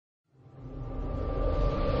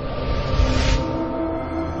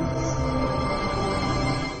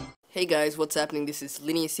Hey guys, what's happening? This is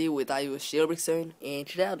Linius here with iOS jailbreak zone, and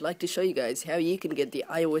today I'd like to show you guys how you can get the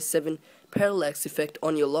iOS 7 parallax effect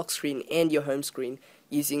on your lock screen and your home screen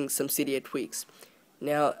using some Cydia tweaks.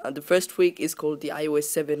 Now, the first tweak is called the iOS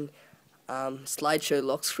 7 slideshow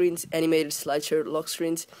lock screens, animated slideshow lock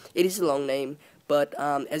screens. It is a long name, but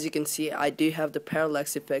as you can see, I do have the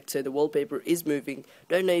parallax effect, so the wallpaper is moving.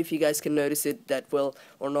 Don't know if you guys can notice it that well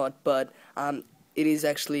or not, but it is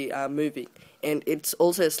actually moving. And it's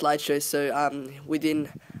also a slideshow, so within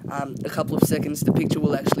a couple of seconds the picture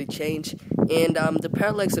will actually change, and the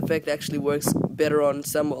parallax effect actually works better on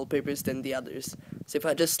some wallpapers than the others. So if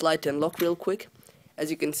I just slide to unlock real quick,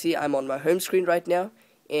 as you can see, I'm on my home screen right now,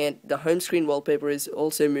 and the home screen wallpaper is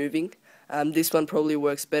also moving. This one probably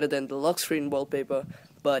works better than the lock screen wallpaper,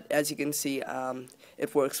 but as you can see,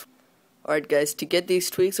 it works. Alright guys, to get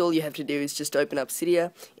these tweaks, all you have to do is just open up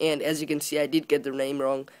Cydia, and as you can see, I did get the name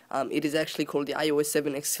wrong. It is actually called the iOS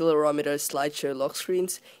 7 Accelerometer Slideshow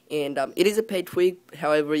Lockscreens, and it is a paid tweak.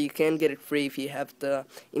 However, you can get it free if you have the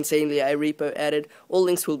Insanely I repo added. All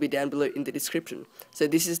links will be down below in the description. So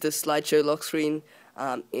this is the slideshow lock screen,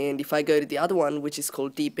 and if I go to the other one, which is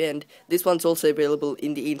called Deepend, this one's also available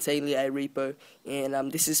in the Insanely I repo,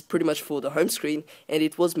 and this is pretty much for the home screen, and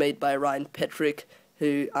it was made by Ryan Petrick,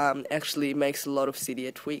 who actually makes a lot of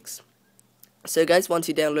Cydia tweaks. So guys, once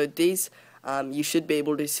you download these, you should be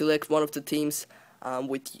able to select one of the themes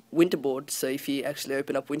with Winterboard. So if you actually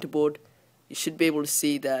open up Winterboard, you should be able to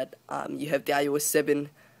see that you have the iOS 7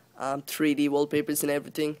 3D wallpapers and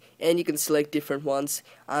everything, and you can select different ones.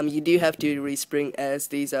 You do have to respring, as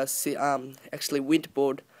these are actually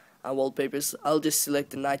Winterboard wallpapers. I'll just select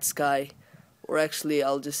the night sky, or actually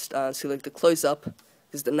I'll just select the close-up,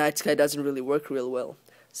 because the night sky doesn't really work real well.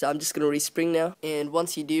 So I'm just going to respring now, and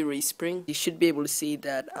once you do respring, you should be able to see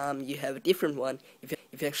that you have a different one if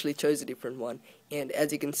you actually chose a different one. And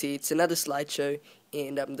as you can see, it's another slideshow,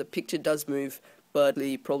 and the picture does move, but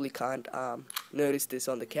you probably can't notice this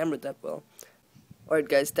on the camera that well. Alright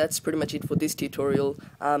guys, that's pretty much it for this tutorial.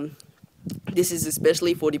 This is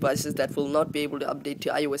especially for devices that will not be able to update to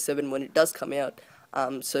iOS 7 when it does come out.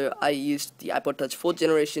 So I used the iPod Touch 4th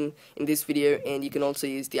generation in this video, and you can also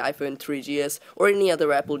use the iPhone 3GS or any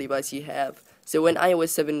other Apple device you have. So when iOS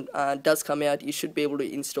 7 does come out, you should be able to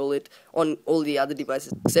install it on all the other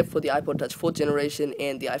devices except for the iPod Touch 4th generation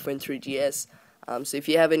and the iPhone 3GS. So if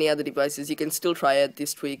you have any other devices, you can still try out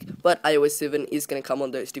this tweak, but iOS 7 is going to come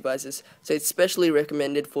on those devices. So it's specially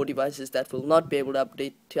recommended for devices that will not be able to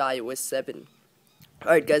update to iOS 7.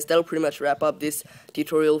 Alright guys, that'll pretty much wrap up this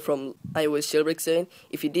tutorial from iOS jailbreak zone.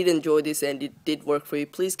 If you did enjoy this and it did work for you,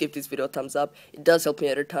 please give this video a thumbs up. It does help me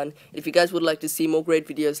out a ton. If you guys would like to see more great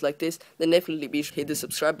videos like this, then definitely be sure to hit the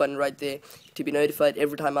subscribe button right there to be notified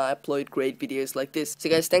every time I upload great videos like this. So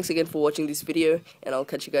guys, thanks again for watching this video, and I'll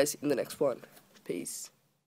catch you guys in the next one. Peace.